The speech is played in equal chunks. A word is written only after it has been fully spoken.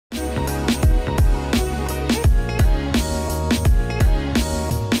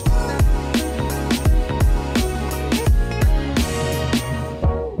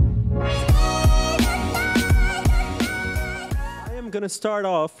going to start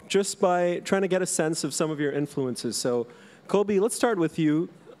off just by trying to get a sense of some of your influences. So, Kobi, let's start with you.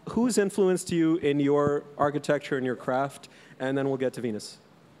 Who's influenced you in your architecture and your craft? And then we'll get to Venus.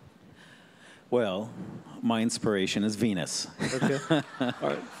 Well, my inspiration is Venus. Okay. All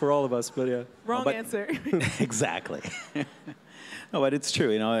right, for all of us, but yeah. Wrong answer. Exactly. No, but it's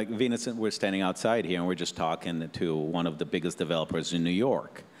true. You know, like Venus, we're standing outside here, and we're just talking to one of the biggest developers in New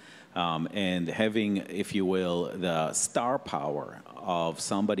York. And having, if you will, the star power of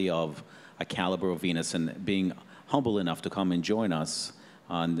somebody of a caliber of Venus and being humble enough to come and join us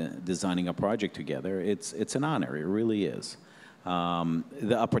on designing a project together, it's an honor. It really is.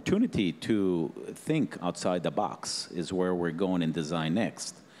 The opportunity to think outside the box is where we're going in design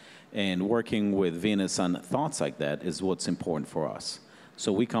next. And working with Venus on thoughts like that is what's important for us.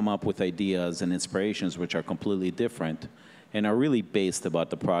 So we come up with ideas and inspirations which are completely different and are really based about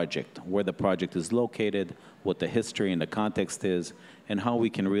the project, where the project is located, what the history and the context is, and how we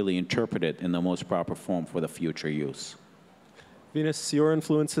can really interpret it in the most proper form for the future use. Venus, your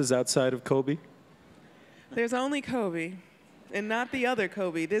influences outside of Kobi? There's only Kobi, and not the other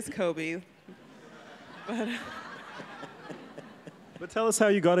Kobi, this Kobi. But tell us how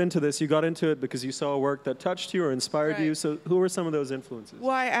you got into this. You got into it because you saw a work that touched you or inspired you. So who were some of those influences?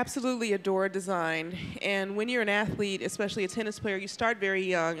 Well, I absolutely adore design. And when you're an athlete, especially a tennis player, you start very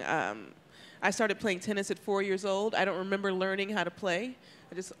young. I started playing tennis at 4 years old. I don't remember learning how to play.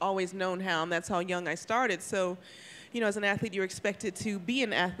 I just always known how, and that's how young I started. So, you know, as an athlete, you're expected to be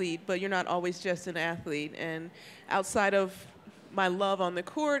an athlete, but you're not always just an athlete. And outside of my love on the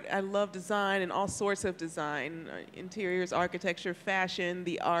court, I love design and all sorts of design, interiors, architecture, fashion,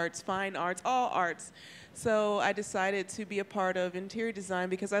 the arts, fine arts, all arts. So I decided to be a part of interior design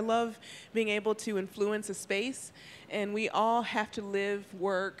because I love being able to influence a space, and we all have to live,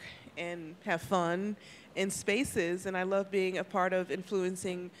 work, and have fun in spaces, and I love being a part of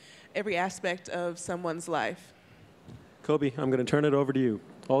influencing every aspect of someone's life. Kobi, I'm going to turn it over to you.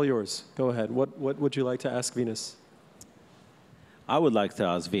 All yours. Go ahead. What would you like to ask Venus? I would like to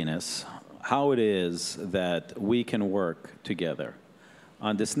ask Venus how it is that we can work together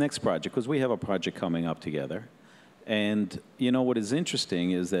on this next project, because we have a project coming up together. And you know what is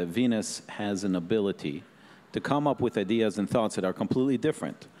interesting is that Venus has an ability to come up with ideas and thoughts that are completely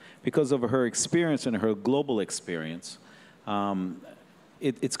different. Because of her experience and her global experience,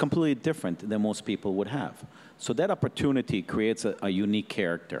 it's completely different than most people would have. So that opportunity creates a unique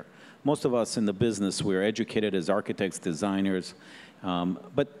character. Most of us in the business, we're educated as architects, designers,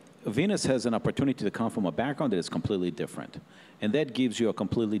 but Venus has an opportunity to come from a background that is completely different. And that gives you a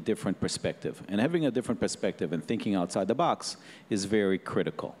completely different perspective. And having a different perspective and thinking outside the box is very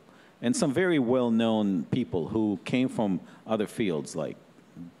critical. And some very well-known people who came from other fields, like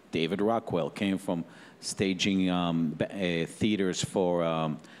David Rockwell, came from staging theaters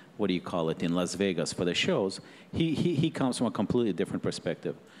for, what do you call it, in Las Vegas for the shows. He comes from a completely different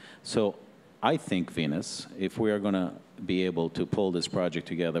perspective. So I think, Venus, if we are going to be able to pull this project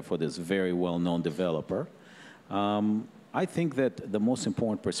together for this very well-known developer, I think that the most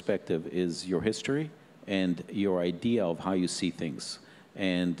important perspective is your history and your idea of how you see things.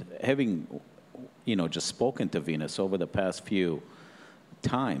 And having, you know, just spoken to Venus over the past few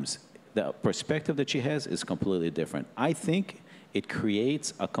times, the perspective that she has is completely different. I think it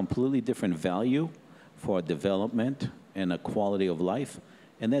creates a completely different value for development and a quality of life.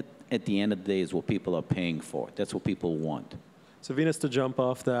 And that, at the end of the day, is what people are paying for. That's what people want. So Venus, to jump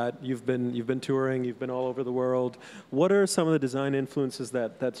off that, you've been touring, you've been all over the world. What are some of the design influences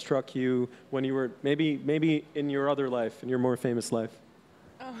that struck you when you were maybe in your other life, in your more famous life?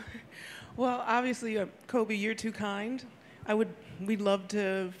 Oh, well, obviously, Kobi, you're too kind. We'd love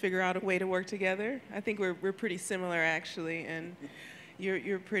to figure out a way to work together. I think we're pretty similar, actually, and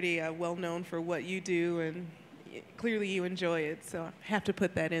you're pretty well known for what you do, and clearly you enjoy it, so I have to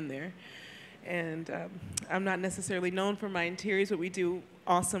put that in there. And I'm not necessarily known for my interiors, but we do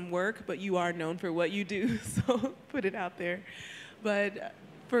awesome work, but you are known for what you do, so put it out there. But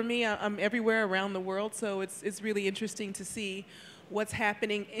for me, I'm everywhere around the world, so it's really interesting to see what's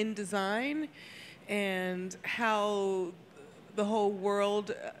happening in design and how the whole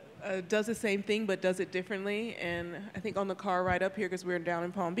world does the same thing but does it differently. And I think on the car ride up here, because we were down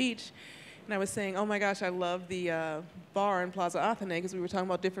in Palm Beach, and I was saying, oh my gosh, I love the bar in Plaza Athene, because we were talking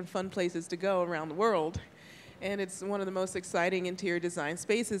about different fun places to go around the world. And it's one of the most exciting interior design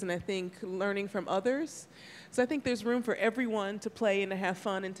spaces, and I think learning from others. So I think there's room for everyone to play and to have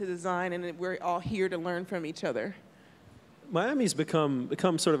fun and to design, and we're all here to learn from each other. Miami's become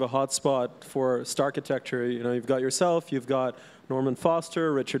sort of a hotspot for starchitecture. You know, you've got yourself, you've got Norman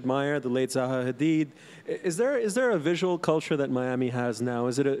Foster, Richard Meyer, the late Zaha Hadid. Is there a visual culture that Miami has now?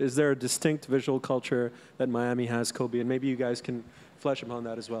 Is there a distinct visual culture that Miami has, Kobi? And maybe you guys can flesh upon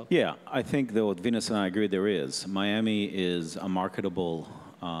that as well. Yeah, I think though Venus and I agree there is. Miami is a marketable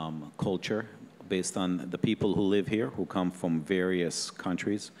culture based on the people who live here, who come from various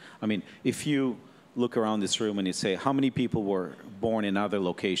countries. I mean, if you look around this room and you say, how many people were born in other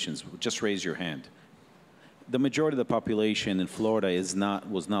locations? Just raise your hand. The majority of the population in Florida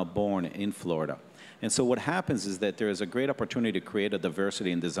was not born in Florida. And so what happens is that there is a great opportunity to create a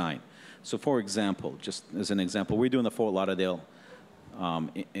diversity in design. So for example, just as an example, we're doing the Fort Lauderdale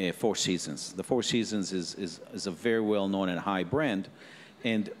Four Seasons. The Four Seasons is a very well-known and high brand.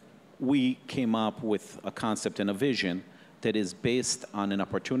 And we came up with a concept and a vision that is based on an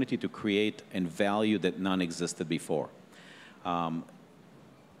opportunity to create and value that none existed before. And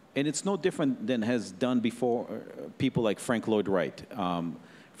it's no different than has done before people like Frank Lloyd Wright.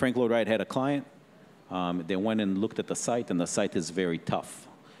 Frank Lloyd Wright had a client. They went and looked at the site, and the site is very tough.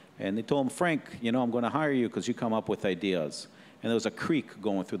 And they told him, Frank, you know, I'm going to hire you because you come up with ideas. And there was a creek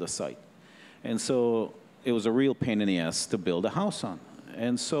going through the site. And so it was a real pain in the ass to build a house on.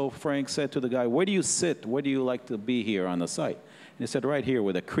 And so Frank said to the guy, where do you sit? Where do you like to be here on the site? And he said, right here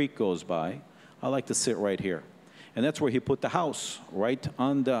where the creek goes by. I like to sit right here. And that's where he put the house, right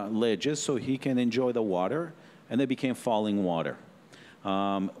on the ledges so he can enjoy the water. And they became falling water.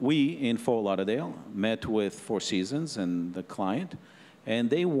 We, in Fort Lauderdale, met with Four Seasons and the client. And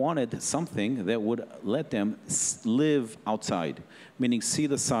they wanted something that would let them live outside, meaning see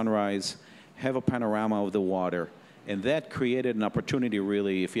the sunrise, have a panorama of the water. And that created an opportunity,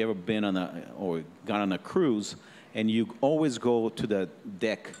 really, if you ever been on or gone on a cruise, and you always go to the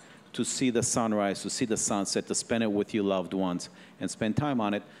deck to see the sunrise, to see the sunset, to spend it with your loved ones, and spend time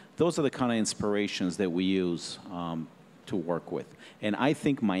on it. Those are the kind of inspirations that we use to work with. And I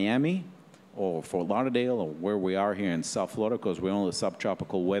think Miami, or Fort Lauderdale, or where we are here in South Florida, because we're only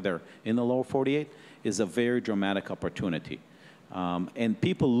subtropical weather in the lower 48, is a very dramatic opportunity. And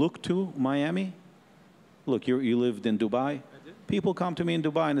people look to Miami. Look, you lived in Dubai. People come to me in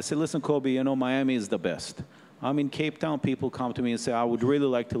Dubai and they say, listen, Kobi, you know, Miami is the best. I'm in Cape Town. People come to me and say, I would really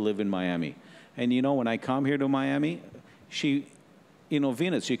like to live in Miami. And, you know, when I come here to Miami, you know,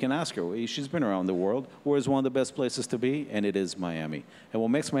 Venus, you can ask her. She's been around the world. Where's one of the best places to be? And it is Miami. And what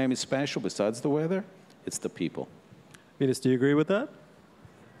makes Miami special, besides the weather, it's the people. Venus, do you agree with that?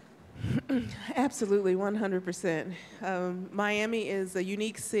 Absolutely, 100%. Miami is a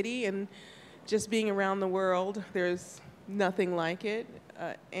unique city, and just being around the world, there's nothing like it.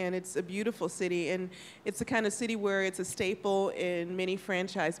 And it's a beautiful city, and it's the kind of city where it's a staple in many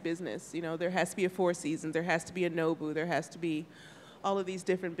franchise business. You know, there has to be a Four Seasons, there has to be a Nobu, there has to be all of these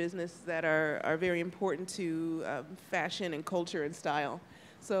different businesses that are very important to fashion and culture and style.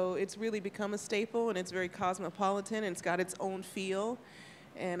 So it's really become a staple, and it's very cosmopolitan, and it's got its own feel.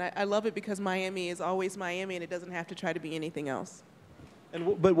 And I love it because Miami is always Miami, and it doesn't have to try to be anything else.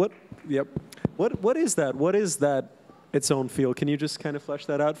 And but what is that? What is that? Its own feel. Can you just kind of flesh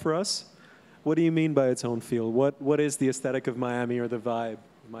that out for us? What do you mean by its own feel? What is the aesthetic of Miami or the vibe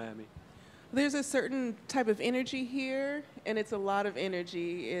of Miami? There's a certain type of energy here, and it's a lot of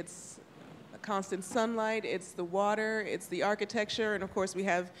energy. It's a constant sunlight, it's the water, it's the architecture, and of course we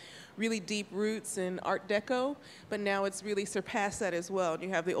have really deep roots in Art Deco, but now it's really surpassed that as well. You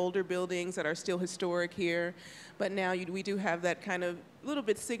have the older buildings that are still historic here, but now we do have that kind of little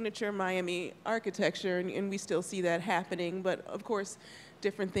bit signature Miami architecture, and we still see that happening, but of course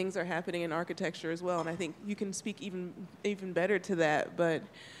different things are happening in architecture as well, and I think you can speak even better to that, but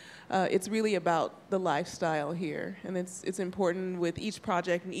it's really about the lifestyle here, and it's important with each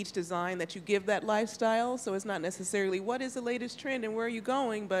project and each design that you give that lifestyle, so it's not necessarily what is the latest trend and where are you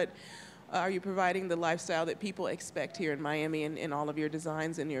going, but are you providing the lifestyle that people expect here in Miami and in all of your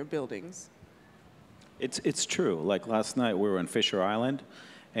designs and your buildings? It's true. Like last night, we were in Fisher Island,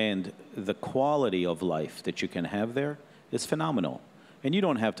 and the quality of life that you can have there is phenomenal. And you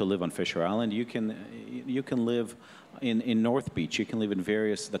don't have to live on Fisher Island. You can live in North Beach. You can live in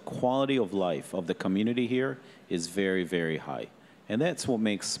the quality of life of the community here is very, very high. And that's what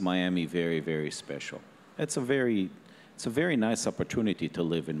makes Miami very, very special. It's a very nice opportunity to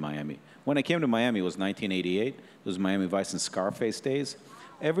live in Miami. When I came to Miami, it was 1988. It was Miami Vice and Scarface days.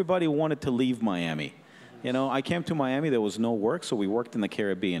 Everybody wanted to leave Miami. You know, I came to Miami, there was no work, so we worked in the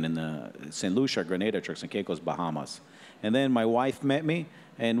Caribbean, in the St. Lucia, Grenada, Turks and Caicos, Bahamas. And then my wife met me,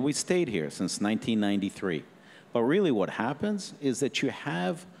 and we stayed here since 1993. But really what happens is that you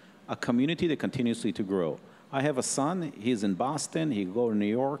have a community that continuously to grow. I have a son. He's in Boston. He'll go to New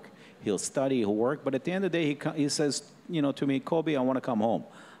York. He'll study. He'll work. But at the end of the day, he says, to me, Kobi, I want to come home.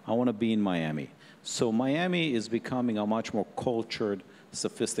 I want to be in Miami. So Miami is becoming a much more cultured,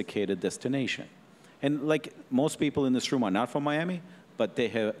 sophisticated destination. And like most people in this room are not from Miami, but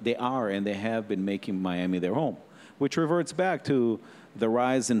they are and they have been making Miami their home, which reverts back to the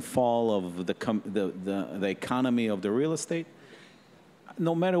rise and fall of the economy of the real estate.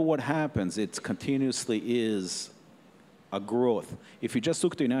 No matter what happens, it continuously is a growth. If you just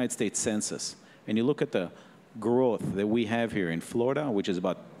look at the United States Census and you look at the growth that we have here in Florida, which is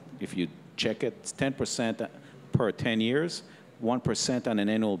about, if you check it, it's 10% per 10 years, 1% on an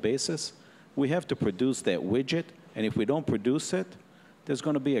annual basis. We have to produce that widget, and if we don't produce it, there's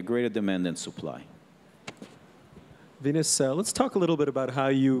going to be a greater demand than supply. Venus, let's talk a little bit about how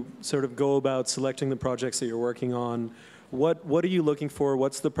you sort of go about selecting the projects that you're working on. What are you looking for?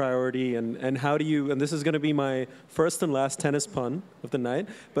 What's the priority? And how do you, and this is going to be my first and last tennis pun of the night,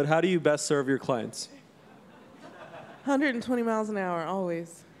 but how do you best serve your clients? 120 miles an hour,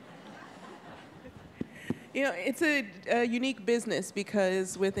 always. It's a unique business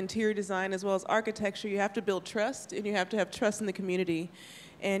because with interior design as well as architecture, you have to build trust and you have to have trust in the community.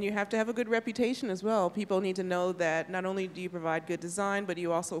 And you have to have a good reputation as well. People need to know that not only do you provide good design, but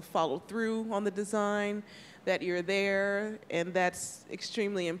you also follow through on the design, that you're there, and that's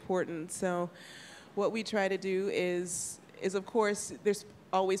extremely important. So what we try to do is of course, there's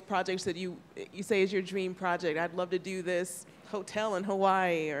always projects that you say is your dream project. I'd love to do this hotel in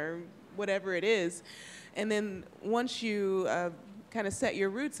Hawaii or whatever it is. And then once you kind of set your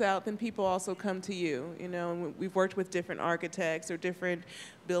roots out, then people also come to you. And we've worked with different architects or different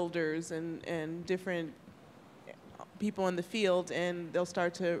builders and different people in the field, and they'll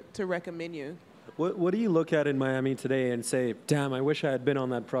start to recommend you. What do you look at in Miami today and say, damn, I wish I had been on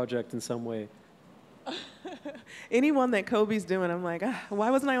that project in some way? Anyone that Kobi's doing, I'm like,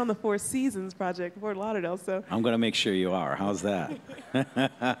 why wasn't I on the Four Seasons project, Fort Lauderdale? So I'm going to make sure you are. How's that?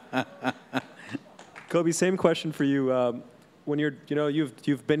 Kobi, same question for you. When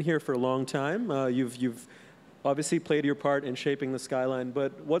you've been here for a long time. You've obviously played your part in shaping the skyline.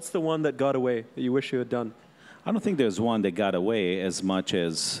 But what's the one that got away that you wish you had done? I don't think there's one that got away as much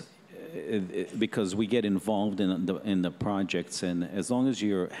as because we get involved in the projects, and as long as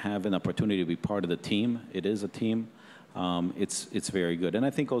you have an opportunity to be part of the team, it is a team. It's very good. And I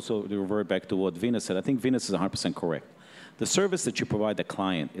think also to revert back to what Venus said, I think Venus is 100% correct. The service that you provide the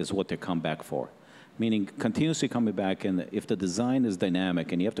client is what they come back for. Meaning continuously coming back, and if the design is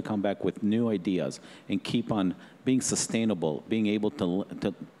dynamic and you have to come back with new ideas and keep on being sustainable, being able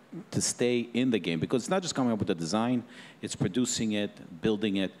to stay in the game, because it's not just coming up with the design, it's producing it,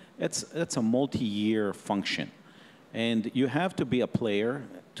 building it. It's a multi-year function. And you have to be a player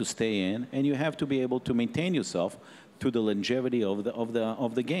to stay in, and you have to be able to maintain yourself through the longevity of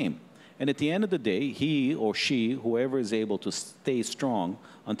the game. And at the end of the day, he or she, whoever is able to stay strong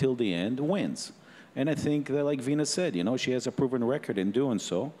until the end, wins. And I think that, like Venus said, she has a proven record in doing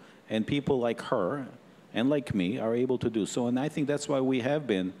so, and people like her and like me are able to do so. And I think that's why we have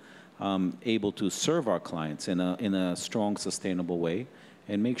been able to serve our clients in a strong, sustainable way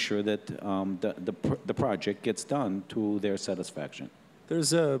and make sure that the project gets done to their satisfaction.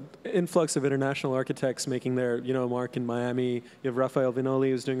 There's an influx of international architects making their mark in Miami. You have Rafael Vinoli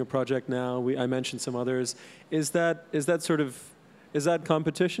who's doing a project now. I mentioned some others. Is that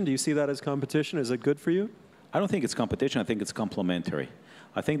competition? Do you see that as competition? Is it good for you? I don't think it's competition. I think it's complementary.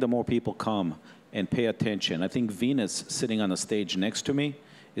 I think the more people come and pay attention. I think Venus sitting on the stage next to me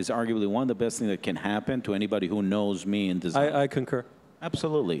is arguably one of the best things that can happen to anybody who knows me in design. I concur.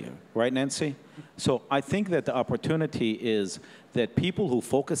 Absolutely. Right, Nancy? So I think that the opportunity is that people who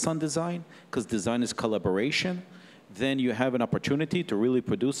focus on design, because design is collaboration, then you have an opportunity to really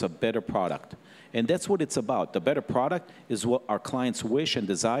produce a better product. And that's what it's about. The better product is what our clients wish and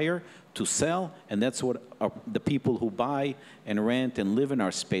desire to sell, and that's what the people who buy and rent and live in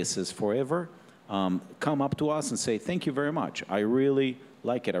our spaces forever come up to us and say, thank you very much. I really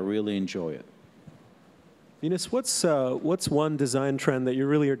like it. I really enjoy it. Venus, what's one design trend that you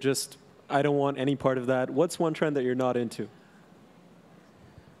really are just, I don't want any part of that? What's one trend that you're not into?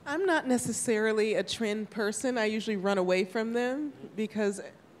 I'm not necessarily a trend person. I usually run away from them because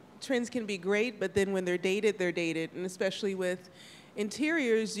trends can be great, but then when they're dated, they're dated. And especially with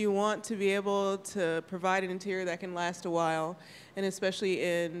interiors, you want to be able to provide an interior that can last a while. And especially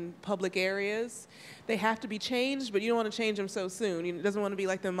in public areas, they have to be changed, but you don't want to change them so soon. It doesn't want to be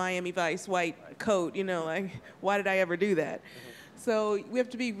like the Miami Vice white coat, like, why did I ever do that? So we have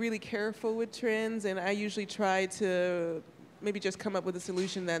to be really careful with trends, and I usually try to maybe just come up with a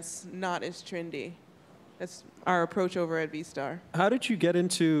solution that's not as trendy. That's our approach over at V Starr. How did you get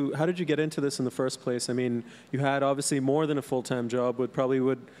into this in the first place? I mean, you had obviously more than a full-time job.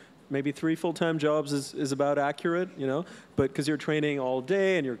 Maybe 3 full-time jobs is about accurate, you know. But because you're training all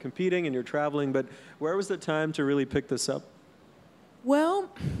day and you're competing and you're traveling, but where was the time to really pick this up? Well,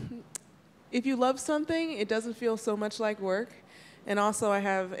 if you love something, it doesn't feel so much like work. And also, I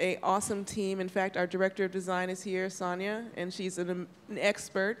have an awesome team. In fact, our director of design is here, Sonia, and she's an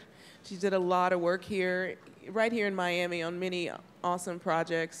expert. She did a lot of work here, right here in Miami, on many awesome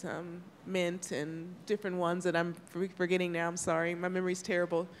projects, Mint and different ones that I'm forgetting now. I'm sorry, my memory's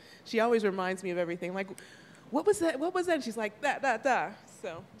terrible. She always reminds me of everything. Like, what was that? What was that? And she's like, that.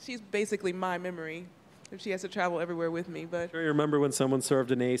 So she's basically my memory. She has to travel everywhere with me. But Sure, you remember when someone served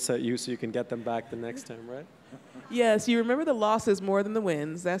an ace at you so you can get them back the next time, right? yes, you remember the losses more than the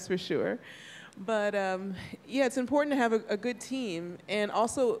wins, that's for sure. But yeah, it's important to have a good team, and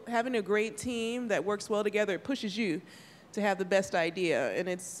also having a great team that works well together, it pushes you to have the best idea. And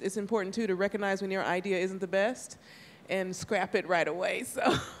it's important too to recognize when your idea isn't the best and scrap it right away.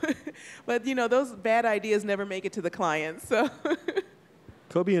 So, but you know, those bad ideas never make it to the client. So.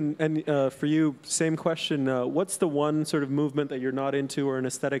 Kobi, and for you, same question. What's the one sort of movement that you're not into, or an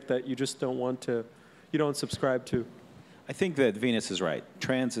aesthetic that you just you don't subscribe to? I think that Venus is right.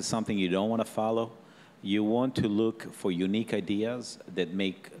 Trends is something you don't want to follow. You want to look for unique ideas that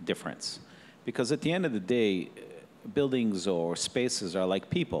make a difference. Because at the end of the day, buildings or spaces are like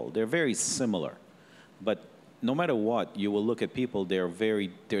people. They're very similar. But no matter what, you will look at people, their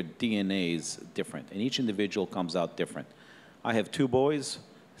DNA is different. And each individual comes out different. I have 2 boys,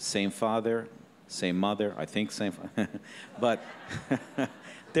 same father, same mother, I think same, but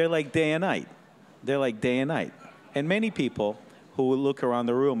they're like day and night. They're like day and night. And many people who will look around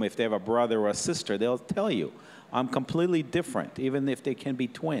the room, if they have a brother or a sister, they'll tell you, I'm completely different, even if they can be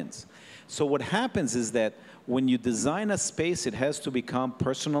twins. So what happens is that when you design a space, it has to become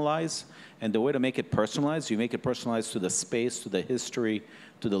personalized. And the way to make it personalized, you make it personalized to the space, to the history,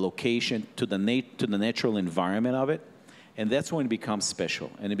 to the location, to the natural environment of it. And that's when it becomes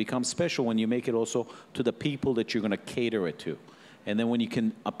special. And it becomes special when you make it also to the people that you're going to cater it to. And then when you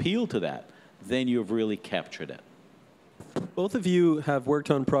can appeal to that, then you've really captured it. Both of you have worked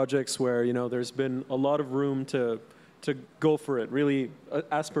on projects where, you know, there's been a lot of room to go for it, really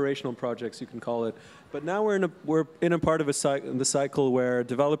aspirational projects, you can call it. But now we're in a part of the cycle where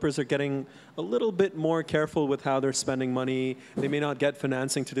developers are getting a little bit more careful with how they're spending money. They may not get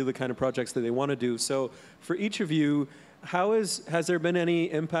financing to do the kind of projects that they want to do. So for each of you, has there been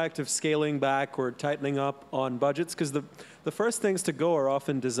any impact of scaling back or tightening up on budgets? Because the first things to go are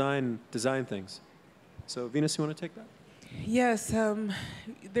often design things. So Venus, you want to take that? Yes,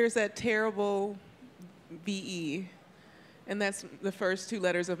 there's that terrible VE, and that's the first 2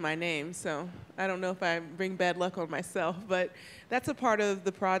 letters of my name. So I don't know if I bring bad luck on myself, but that's a part of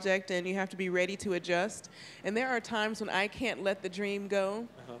the project, and you have to be ready to adjust. And there are times when I can't let the dream go,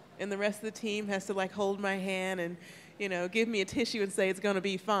 and the rest of the team has to like hold my hand and, you know, give me a tissue and say it's going to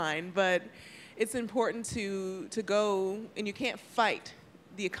be fine. But it's important to go, and you can't fight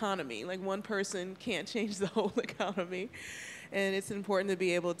the economy. Like, one person can't change the whole economy. And it's important to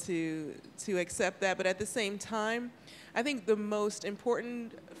be able to accept that. But at the same time, I think the most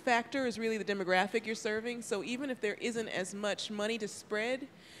important factor is really the demographic you're serving. So even if there isn't as much money to spread,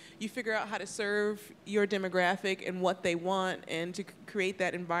 you figure out how to serve your demographic and what they want, and to create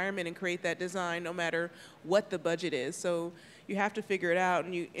that environment and create that design no matter what the budget is. So you have to figure it out,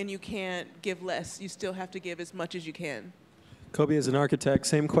 and you can't give less. You still have to give as much as you can. Kobi, as an architect,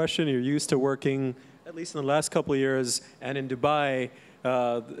 same question. You're used to working, at least in the last couple of years, and in Dubai,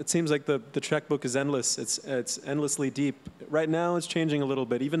 it seems like the checkbook is endless. It's endlessly deep. Right now, it's changing a little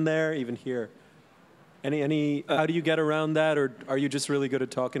bit, even there, even here. How do you get around that, or are you just really good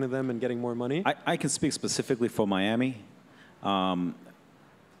at talking to them and getting more money? I can speak specifically for Miami.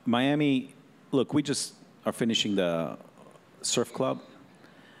 Miami, look, we just are finishing the surf club.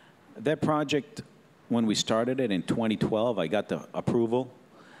 That project, when we started it in 2012, I got the approval.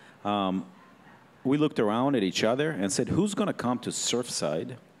 We looked around at each other and said, who's going to come to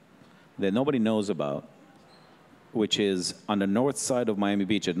Surfside that nobody knows about, which is on the north side of Miami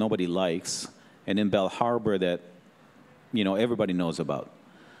Beach that nobody likes, and in Bell Harbor that, you know, everybody knows about.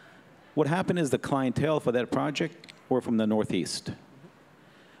 What happened is the clientele for that project were from the Northeast.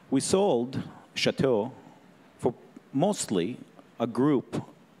 We sold Chateau for mostly a group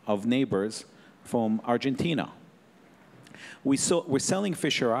of neighbors from Argentina. We're selling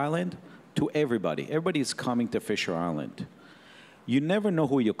Fisher Island to everybody. Everybody is coming to Fisher Island. You never know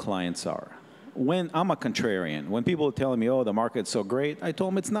who your clients are. when I'm a contrarian, when people are telling me, oh, the market's so great, I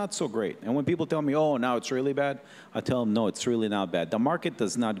told them it's not so great. And when people tell me, oh, now it's really bad, I tell them, no, it's really not bad. The market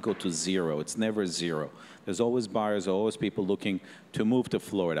does not go to zero. It's never zero. There's always buyers, always people looking to move to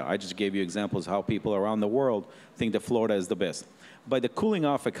Florida. I just gave you examples how people around the world think that Florida is the best. By the cooling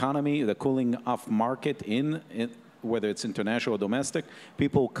off economy, the cooling off market in whether it's international or domestic,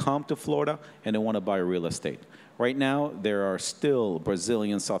 people come to Florida and they want to buy real estate. Right now, there are still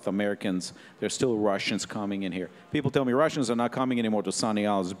Brazilians, South Americans, there's still Russians coming in here. People tell me Russians are not coming anymore to Sunny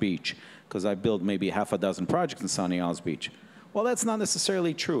Isles Beach because I built maybe half a dozen projects in Sunny Isles Beach. Well, that's not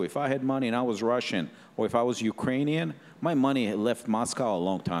necessarily true. If I had money and I was Russian or if I was Ukrainian, my money had left Moscow a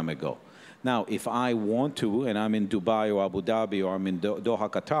long time ago. Now, if I want to, and I'm in Dubai or Abu Dhabi or I'm in Doha,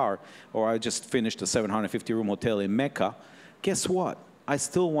 Qatar, or I just finished a 750-room hotel in Mecca, guess what? I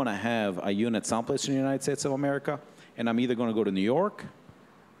still want to have a unit someplace in the United States of America, and I'm either going to go to New York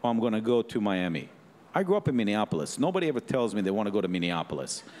or I'm going to go to Miami. I grew up in Minneapolis. Nobody ever tells me they want to go to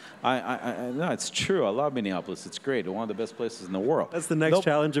Minneapolis. No, it's true. I love Minneapolis. It's great. It's one of the best places in the world. That's the next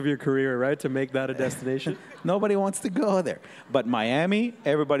challenge of your career, right? To make that a destination. Nobody wants to go there. But Miami,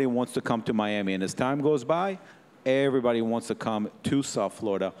 everybody wants to come to Miami. And as time goes by, everybody wants to come to South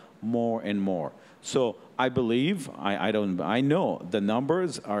Florida more and more. So I believe, I know the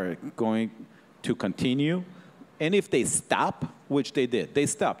numbers are going to continue. And if they stop, which they did, they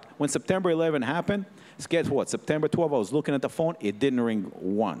stopped. When September 11 happened, guess what? September 12, I was looking at the phone. It didn't ring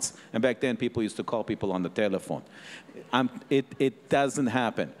once. And back then, people used to call people on the telephone. It doesn't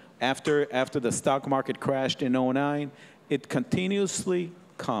happen. After the stock market crashed in '09, it continuously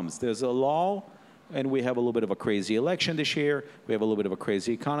comes. There's a lull, and we have a little bit of a crazy election this year. We have a little bit of a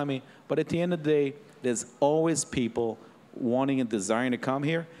crazy economy. But at the end of the day, there's always people wanting and desiring to come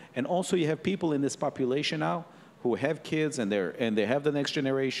here. And also, you have people in this population now who have kids, and they have the next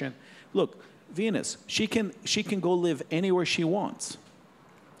generation. Look, Venus, she can go live anywhere she wants.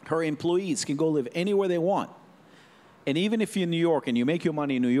 Her employees can go live anywhere they want. And even if you're in New York and you make your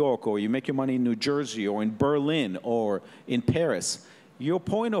money in New York, or you make your money in New Jersey or in Berlin or in Paris, your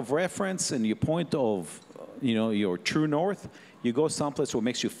point of reference and your point of, your true north, you go someplace where it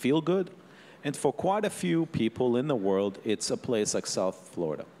makes you feel good. And for quite a few people in the world, it's a place like South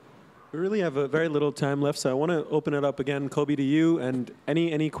Florida. We really have a very little time left, so I want to open it up again, Kobi, to you. And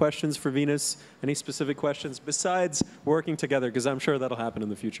any questions for Venus? Any specific questions besides working together? Because I'm sure that'll happen in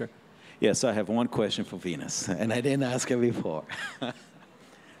the future. Yes, I have one question for Venus, and I didn't ask her before.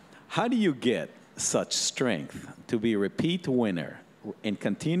 How do you get such strength to be a repeat winner and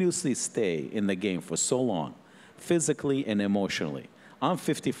continuously stay in the game for so long, physically and emotionally? I'm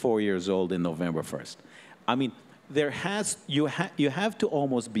 54 years old in November 1st. I mean, you have to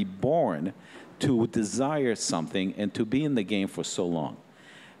almost be born to desire something and to be in the game for so long.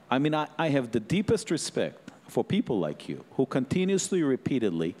 I mean, I have the deepest respect for people like you who continuously,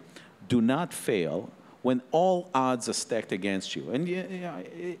 repeatedly do not fail when all odds are stacked against you. And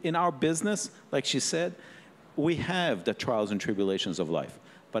in our business, like she said, we have the trials and tribulations of life.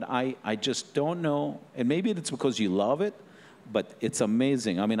 But I just don't know, and maybe it's because you love it, but it's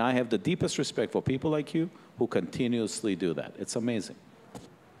amazing. I mean, I have the deepest respect for people like you who continuously do that. It's amazing.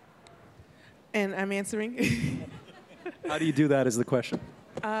 And I'm answering. How do you do that is the question.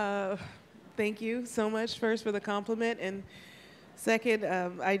 Thank you so much, first, for the compliment. And second,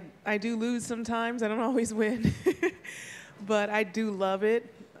 I do lose sometimes. I don't always win. But I do love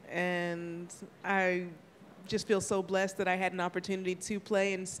it. And I just feel so blessed that I had an opportunity to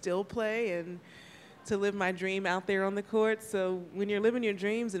play and still play and to live my dream out there on the court. So when you're living your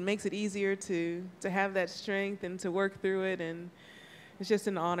dreams, it makes it easier to have that strength and to work through it. And it's just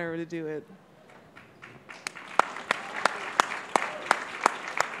an honor to do it.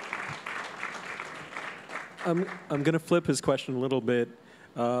 I'm going to flip his question a little bit.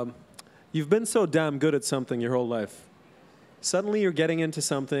 You've been so damn good at something your whole life. Suddenly you're getting into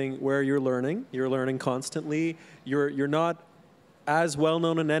something where you're learning constantly. You're not as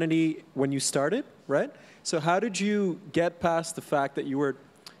well-known an entity when you started, right? So how did you get past the fact that you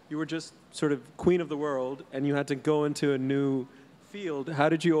were just sort of queen of the world and you had to go into a new field? How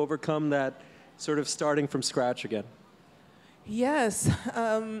did you overcome that sort of starting from scratch again? Yes.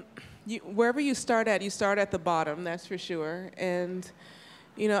 Wherever you start at the bottom, that's for sure. And,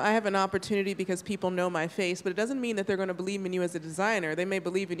 I have an opportunity because people know my face, but it doesn't mean that they're going to believe in you as a designer. They may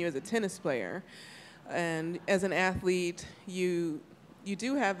believe in you as a tennis player. And as an athlete, you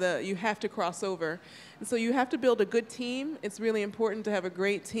have to cross over. And so you have to build a good team. It's really important to have a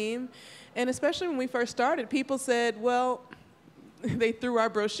great team. And especially when we first started, people said, well, they threw our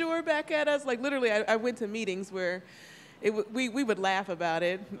brochure back at us. Like literally, I went to meetings where we would laugh about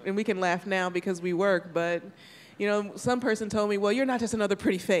it, and we can laugh now because we work, but you know, some person told me, well, you're not just another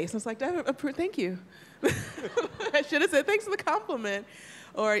pretty face. And it's like, thank you. I should have said, thanks for the compliment.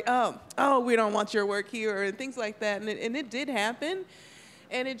 Or, oh, we don't want your work here, or things like that. And it did happen,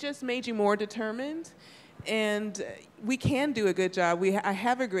 and it just made you more determined. And we can do a good job. I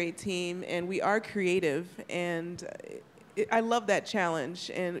have a great team, and we are creative, and I love that challenge.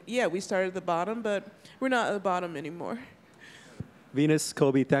 And yeah, we started at the bottom, but we're not at the bottom anymore. Venus,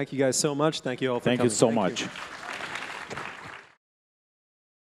 Kobi, thank you guys so much. Thank you all for coming. Thank you so much.